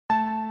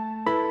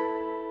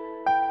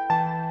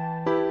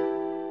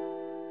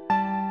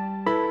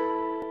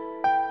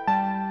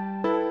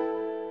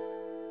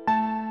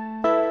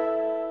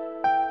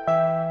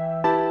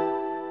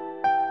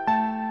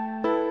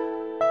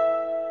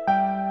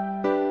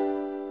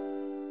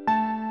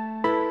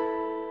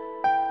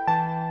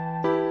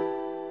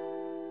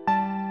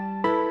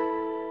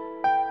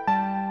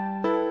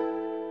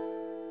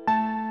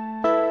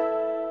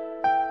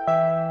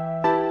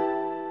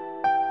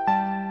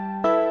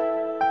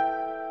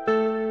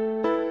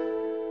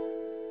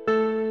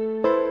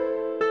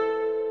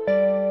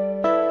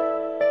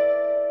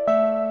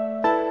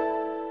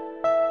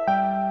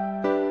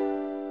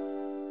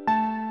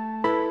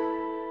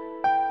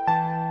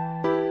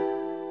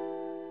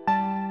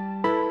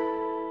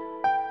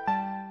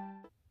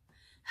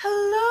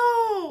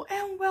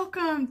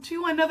welcome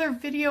to another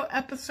video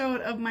episode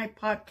of my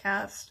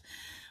podcast.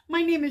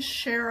 My name is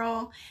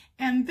Cheryl,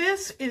 and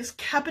this is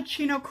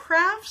Cappuccino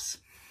Crafts,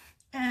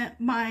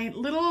 my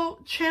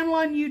little channel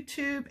on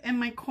YouTube and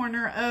my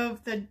corner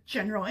of the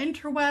general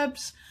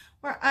interwebs,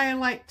 where I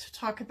like to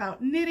talk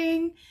about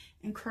knitting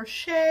and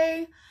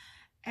crochet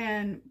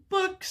and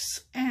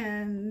books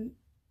and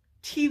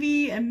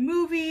TV and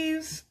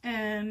movies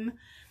and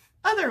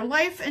other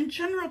life and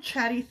general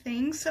chatty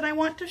things that I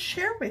want to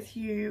share with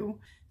you.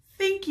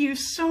 Thank you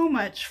so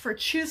much for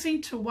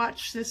choosing to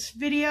watch this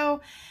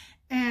video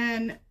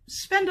and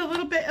spend a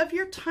little bit of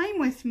your time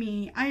with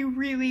me. I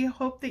really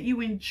hope that you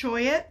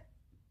enjoy it.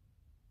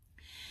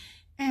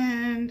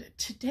 And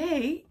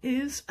today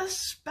is a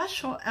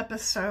special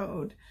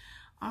episode.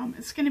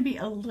 It's going to be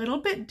a little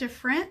bit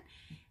different,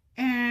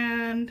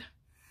 and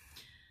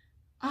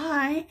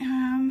I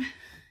am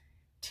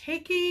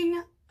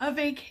taking a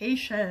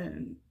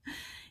vacation.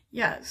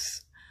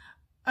 Yes,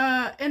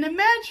 an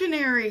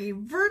imaginary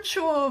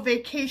virtual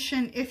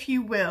vacation, if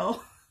you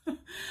will,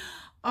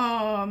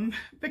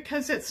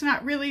 because it's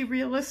not really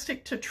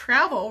realistic to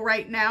travel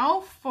right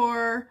now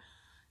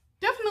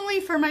definitely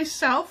for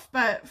myself,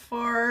 but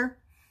for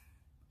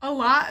a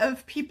lot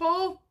of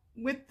people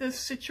with the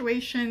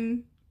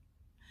situation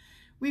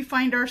we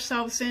find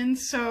ourselves in.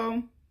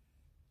 So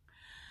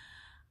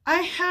I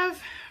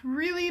have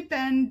really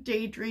been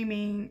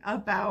daydreaming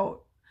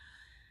about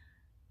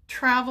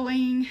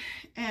traveling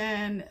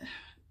and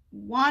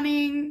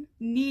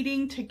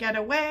needing to get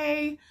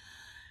away,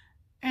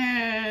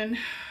 and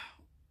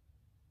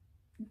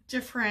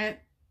different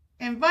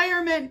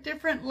environment,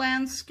 different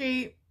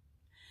landscape.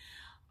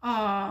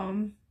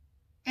 And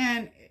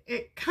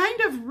it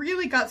kind of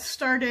really got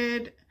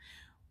started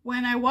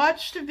when I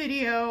watched a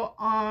video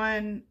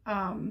on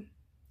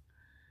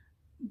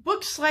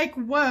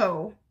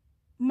Bookslikewhoa,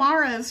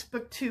 Mara's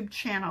booktube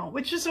channel,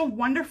 which is a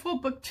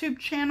wonderful booktube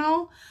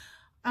channel.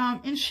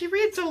 And she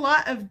reads a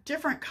lot of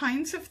different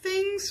kinds of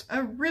things,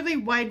 a really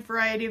wide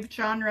variety of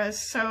genres.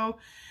 So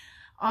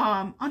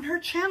on her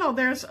channel,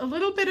 there's a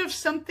little bit of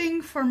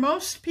something for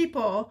most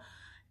people.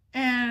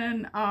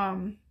 And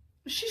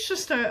she's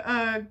just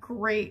a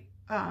great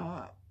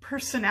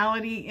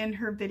personality in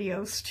her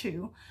videos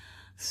too.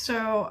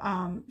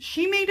 So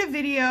she made a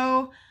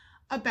video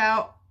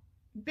about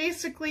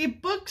basically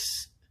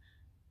books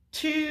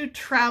to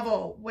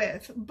travel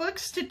with,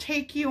 books to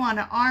take you on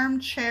an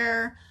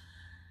armchair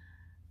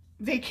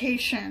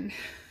vacation,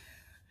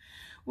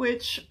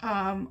 which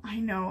I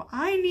know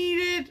I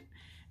needed,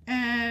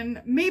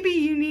 and maybe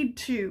you need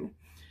too.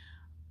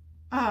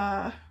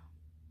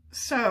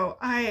 So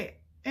I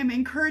am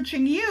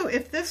encouraging you,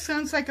 if this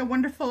sounds like a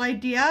wonderful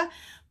idea,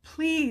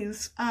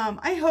 please,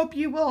 I hope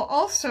you will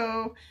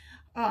also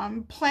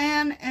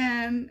plan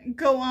and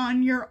go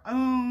on your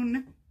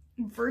own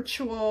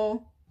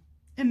virtual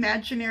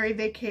imaginary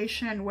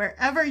vacation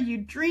wherever you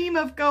dream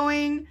of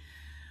going,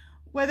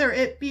 whether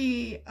it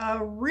be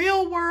a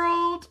real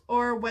world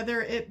or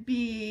whether it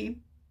be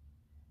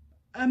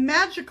a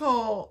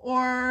magical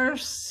or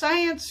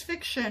science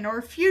fiction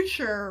or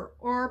future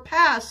or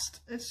past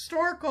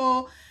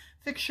historical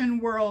fiction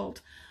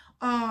world.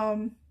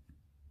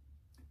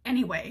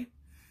 Anyway,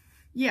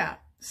 yeah,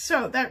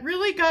 so that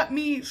really got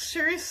me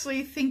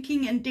seriously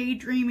thinking and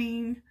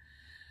daydreaming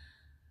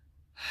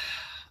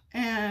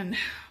and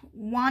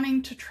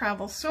wanting to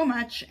travel so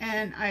much.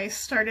 And I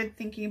started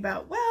thinking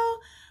about, well,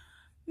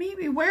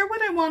 maybe where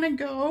would I want to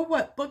go?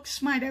 What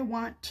books might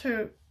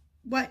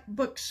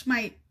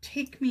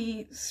take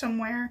me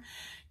somewhere?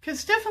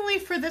 Because definitely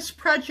for this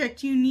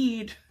project, you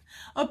need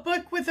a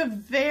book with a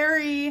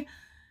very,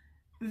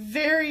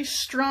 very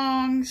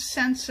strong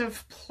sense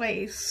of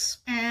place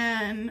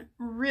and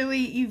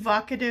really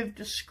evocative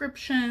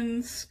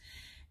descriptions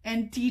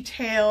and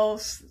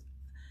details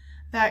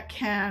that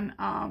can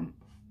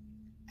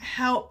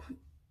help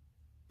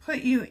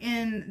put you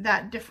in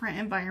that different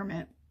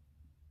environment.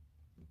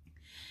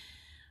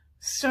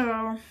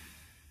 So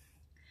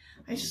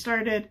I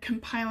started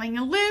compiling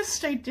a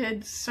list. I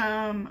did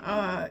some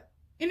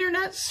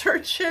internet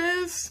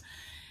searches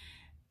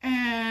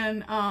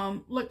and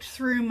looked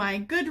through my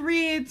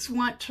Goodreads,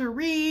 want to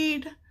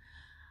read,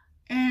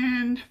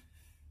 and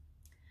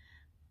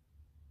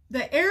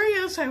the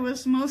areas I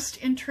was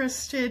most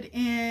interested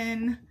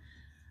in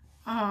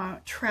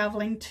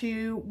traveling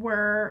to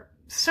were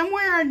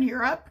somewhere in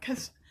Europe,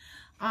 because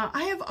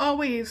I have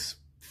always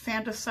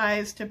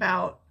fantasized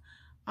about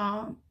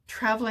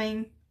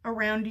traveling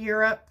around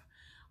Europe.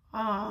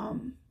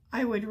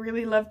 I would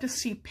really love to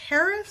see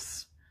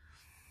Paris.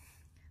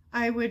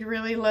 I would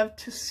really love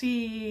to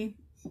see,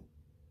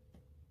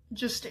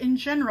 just in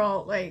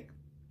general, like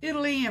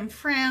Italy and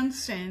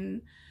France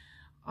and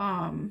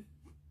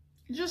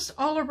just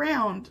all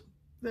around.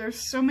 There's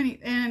so many,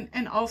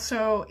 and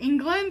also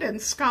England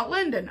and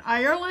Scotland and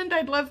Ireland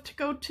I'd love to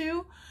go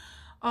to.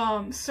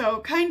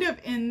 So kind of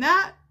in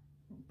that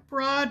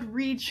broad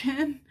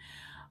region,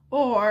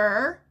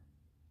 or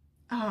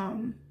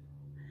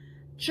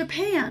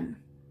Japan,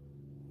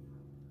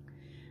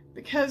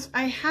 because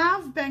I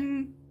have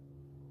been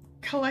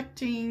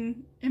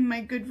collecting in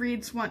my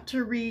Goodreads want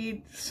to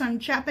read some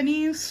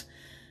Japanese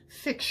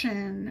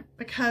fiction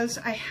because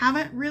I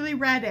haven't really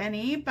read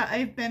any, but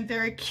I've been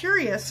very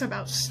curious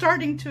about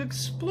starting to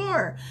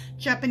explore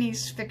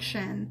Japanese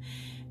fiction.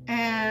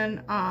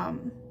 And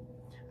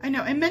I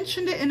know I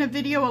mentioned it in a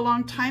video a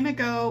long time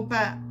ago,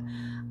 but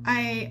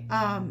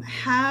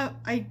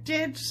I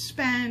did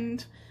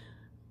spend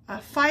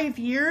 5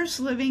 years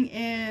living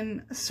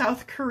in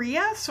South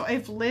Korea, so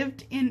I've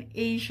lived in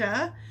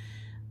Asia,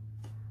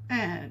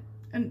 and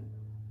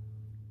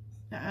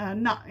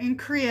not in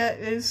Korea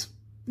is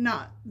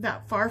not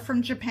that far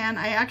from Japan.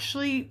 I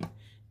actually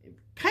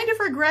kind of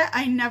regret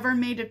I never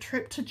made a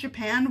trip to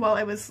Japan while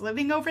I was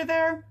living over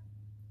there.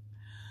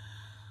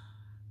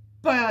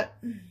 But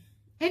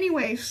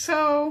anyway,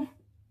 so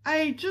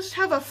I just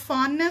have a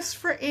fondness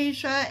for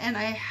Asia, and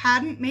I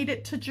hadn't made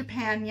it to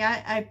Japan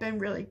yet. I've been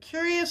really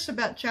curious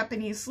about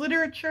Japanese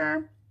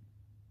literature.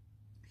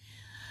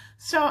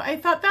 So I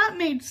thought that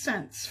made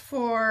sense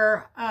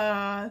for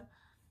an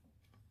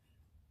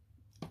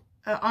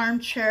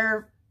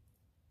armchair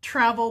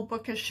travel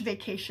bookish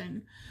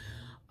vacation.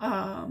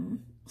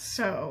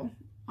 So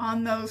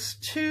on those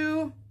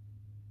two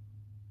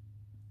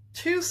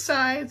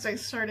sides, I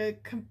started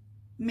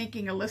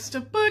making a list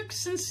of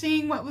books and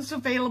seeing what was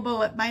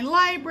available at my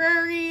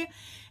library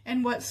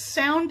and what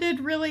sounded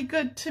really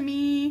good to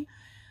me.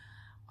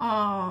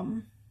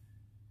 And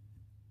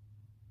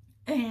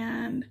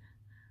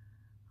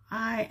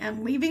I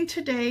am leaving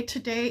today.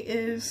 Today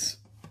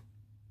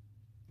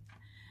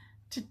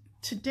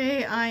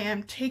I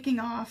am taking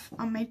off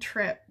on my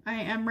trip.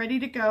 I am ready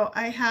to go.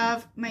 I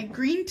have my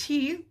green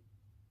tea.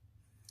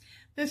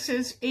 This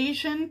is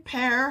Asian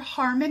Pear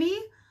Harmony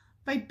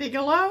by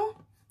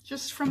Bigelow,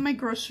 just from my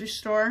grocery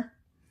store.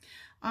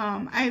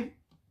 I've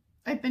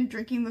been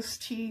drinking this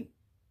tea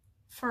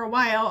for a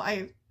while.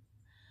 I've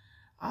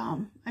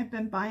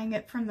been buying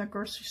it from the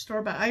grocery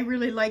store, but I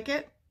really like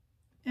it.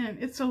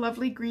 And it's a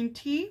lovely green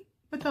tea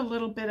with a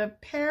little bit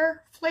of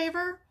pear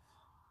flavor.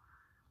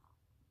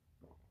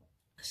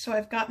 So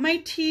I've got my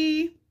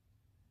tea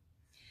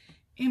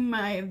in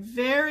my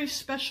very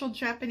special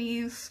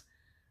Japanese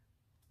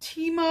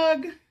tea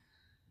mug.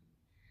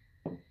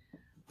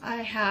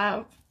 I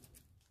have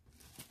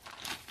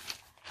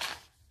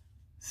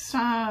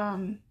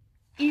some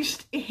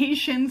East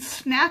Asian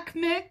snack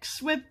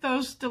mix with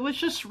those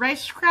delicious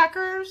rice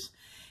crackers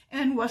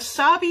and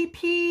wasabi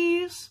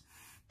peas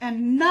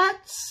and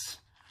nuts,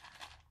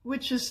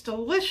 which is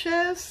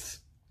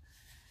delicious.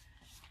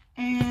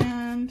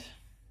 And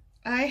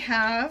I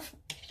have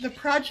the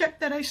project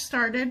that I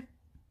started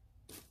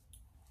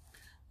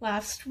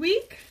last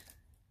week.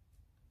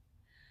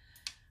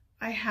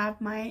 I have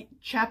my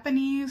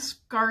Japanese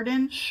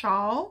garden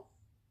shawl.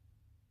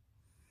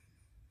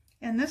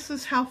 And this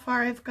is how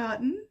far I've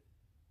gotten.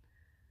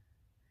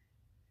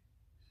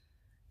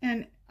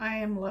 And I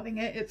am loving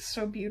it. It's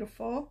so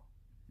beautiful.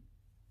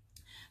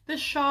 This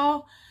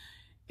shawl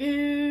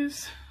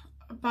is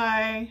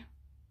by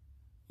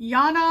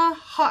Yana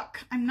Huck.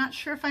 I'm not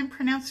sure if I'm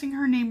pronouncing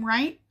her name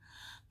right,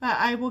 but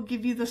I will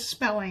give you the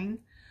spelling.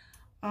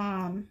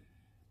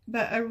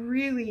 But a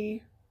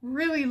really,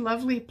 really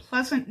lovely,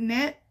 pleasant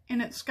knit,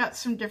 and it's got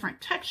some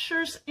different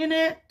textures in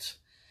it.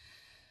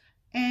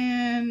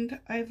 And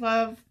I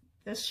love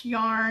this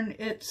yarn.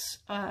 It's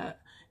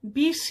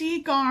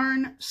BC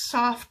Garn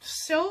Soft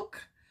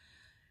Silk,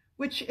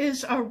 which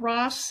is a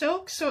raw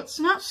silk, so it's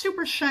not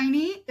super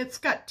shiny. It's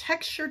got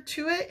texture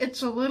to it.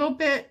 It's a little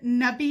bit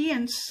nubby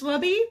and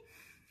slubby,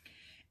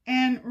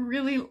 and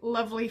really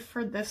lovely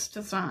for this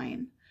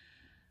design.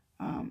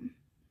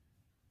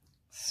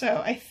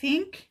 So I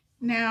think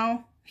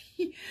now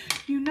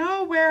you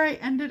know where I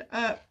ended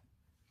up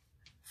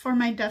for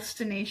my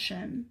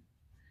destination.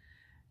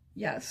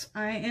 Yes,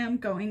 I am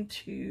going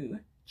to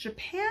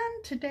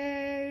Japan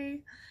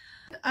today.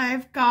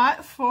 I've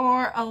got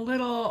for a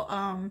little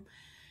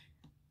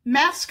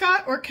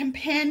mascot or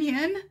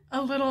companion,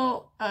 a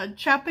little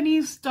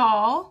Japanese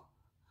doll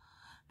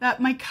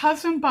that my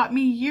cousin bought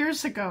me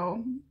years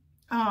ago,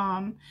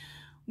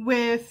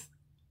 with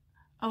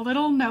a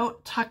little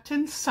note tucked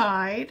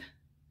inside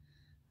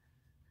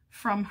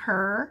from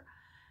her,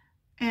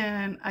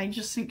 and I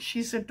just think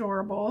she's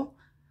adorable.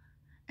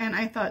 And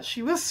I thought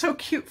she was so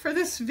cute for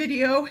this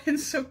video and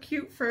so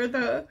cute for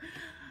the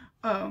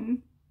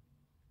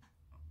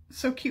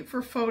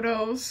for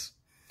photos.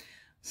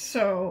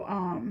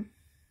 So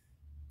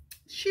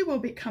she will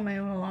be coming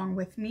along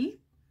with me.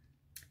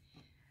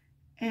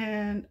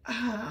 And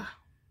I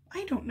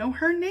don't know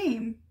her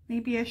name.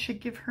 Maybe I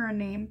should give her a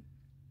name.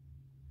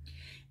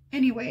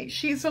 Anyway,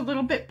 she's a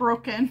little bit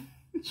broken.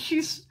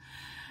 She's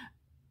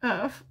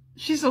a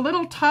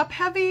little top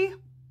heavy.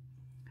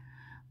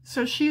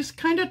 So she's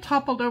kind of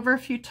toppled over a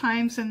few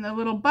times, and the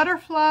little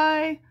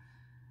butterfly,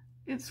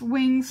 its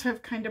wings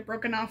have kind of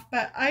broken off,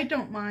 but I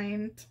don't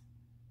mind.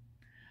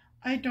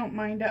 I don't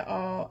mind at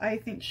all. I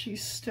think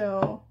she's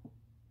still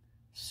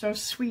so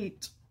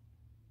sweet.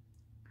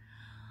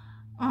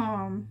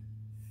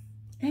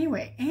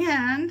 Anyway,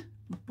 and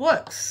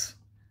books.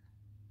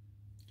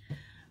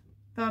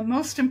 the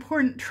most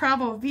important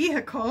travel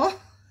vehicle,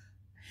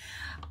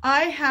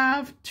 I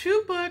have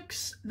 2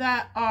 books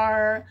that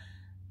are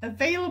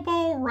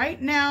available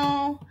right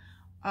now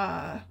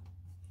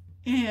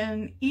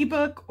in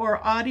ebook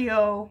or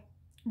audio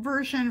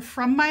version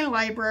from my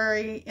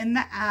library in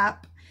the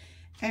app,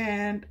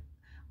 and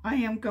I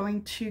am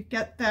going to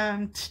get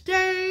them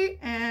today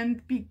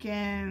and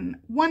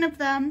begin one of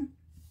them.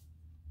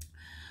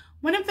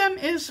 One of them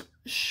is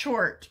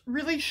short,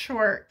 really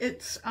short.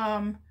 It's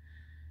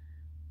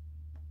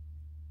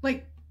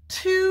like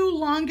 2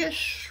 longish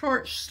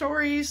short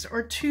stories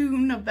or 2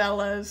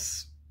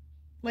 novellas,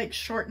 like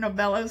short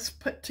novellas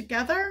put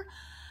together,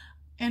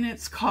 and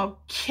it's called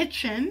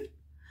Kitchen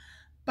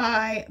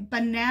by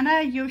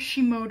Banana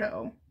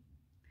Yoshimoto.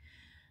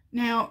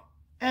 Now,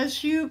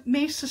 as you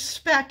may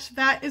suspect,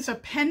 that is a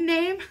pen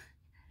name.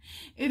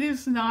 It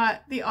is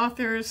not the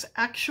author's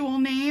actual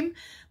name,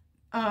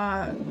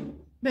 but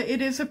it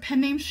is a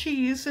pen name she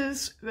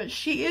uses. But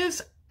she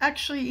is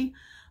actually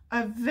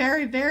a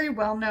very, very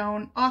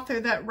well-known author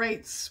that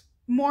writes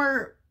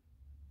more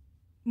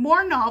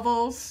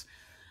novels,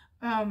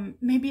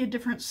 maybe a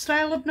different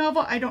style of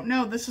novel. I don't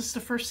know. This is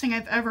the first thing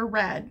I've ever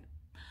read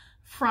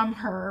from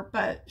her,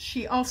 but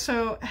she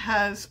also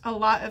has a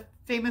lot of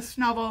famous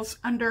novels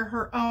under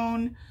her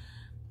own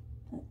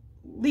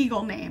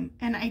legal name,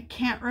 and I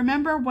can't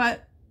remember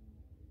what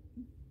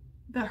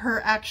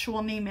her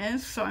actual name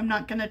is, so I'm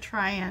not going to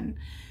try and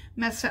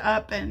mess it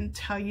up and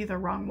tell you the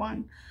wrong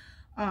one.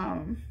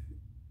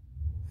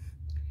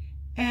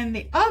 And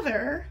the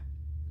other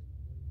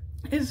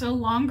is a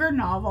longer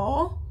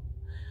novel,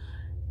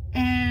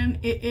 and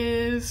it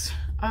is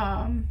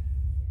A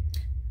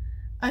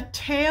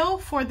Tale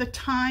for the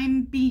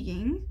Time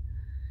Being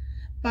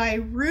by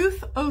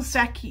Ruth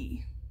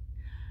Ozeki.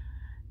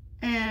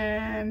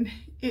 And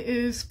it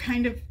is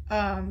kind of,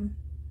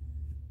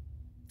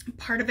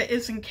 part of it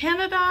is in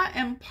Canada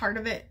and part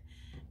of it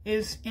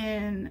is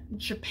in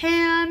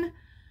Japan.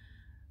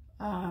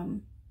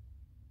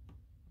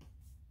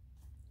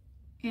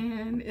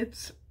 And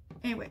it's,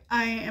 anyway,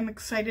 I am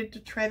excited to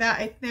try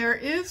that. There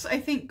is,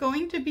 I think,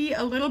 going to be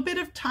a little bit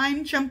of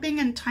time jumping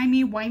and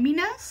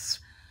timey-wiminess,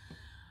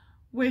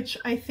 which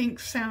I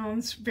think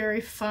sounds very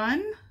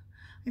fun.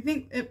 I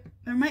think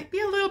there might be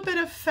a little bit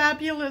of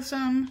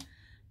fabulism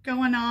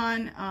going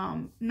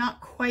on, not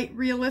quite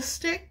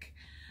realistic,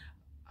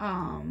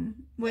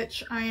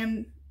 which I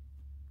am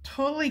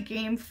totally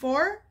game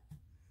for.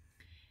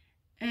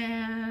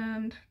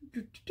 And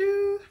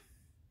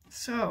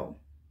so,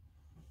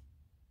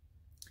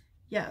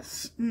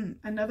 yes,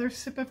 another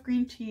sip of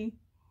green tea.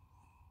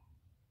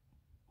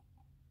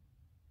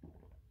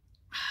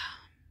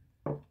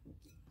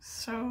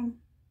 So,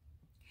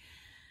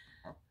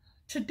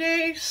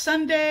 today,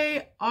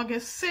 Sunday,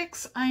 August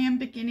 6th, I am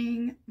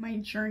beginning my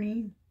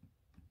journey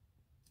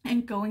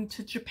and going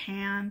to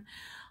Japan.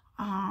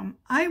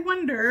 I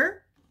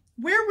wonder,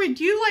 where would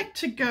you like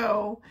to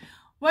go?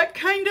 What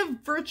kind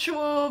of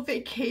virtual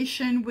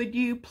vacation would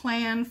you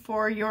plan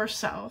for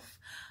yourself?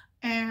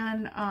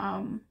 And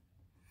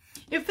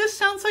if this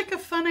sounds like a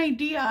fun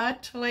idea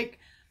to like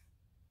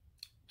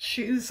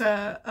choose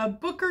a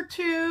book or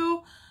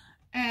two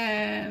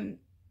and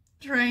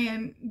try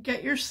and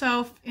get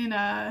yourself in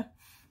a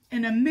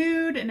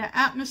mood, in an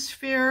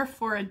atmosphere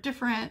for a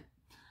different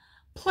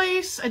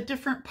place, a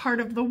different part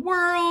of the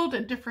world,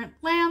 a different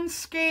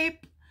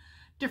landscape,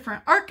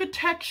 different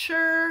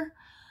architecture.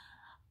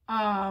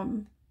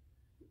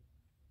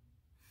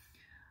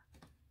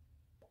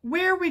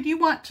 Where would you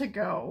want to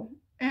go?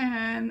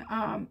 And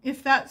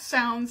if that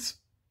sounds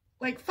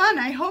like fun,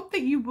 I hope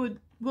that you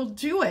will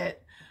do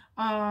it.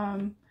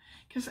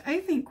 Because I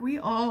think we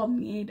all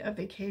need a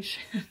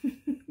vacation.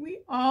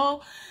 We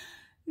all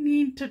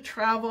need to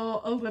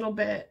travel a little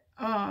bit.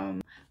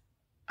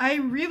 I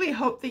really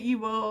hope that you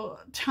will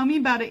tell me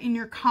about it in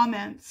your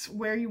comments,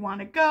 where you want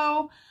to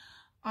go,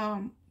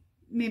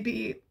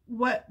 maybe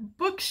what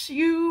books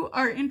you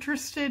are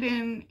interested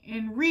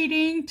in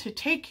reading to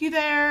take you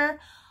there,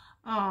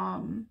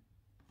 and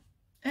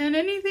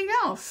anything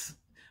else.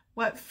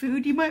 What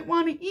food you might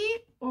want to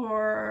eat,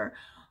 or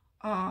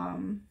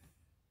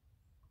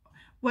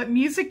what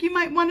music you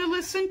might want to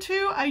listen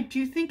to. I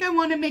do think I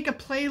want to make a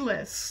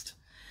playlist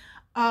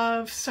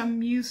of some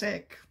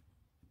music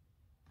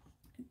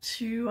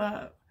to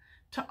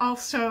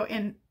also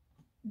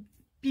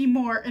be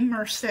more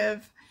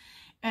immersive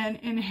and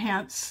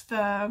enhance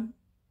the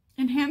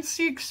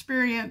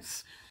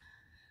experience.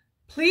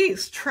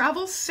 Please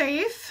travel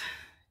safe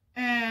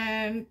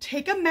and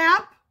take a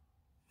map,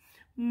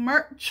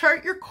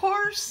 chart your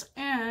course,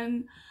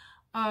 and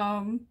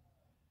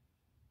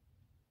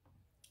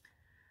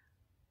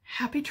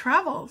happy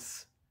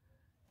travels.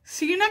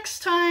 See you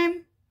next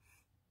time.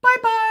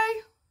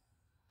 Bye-bye.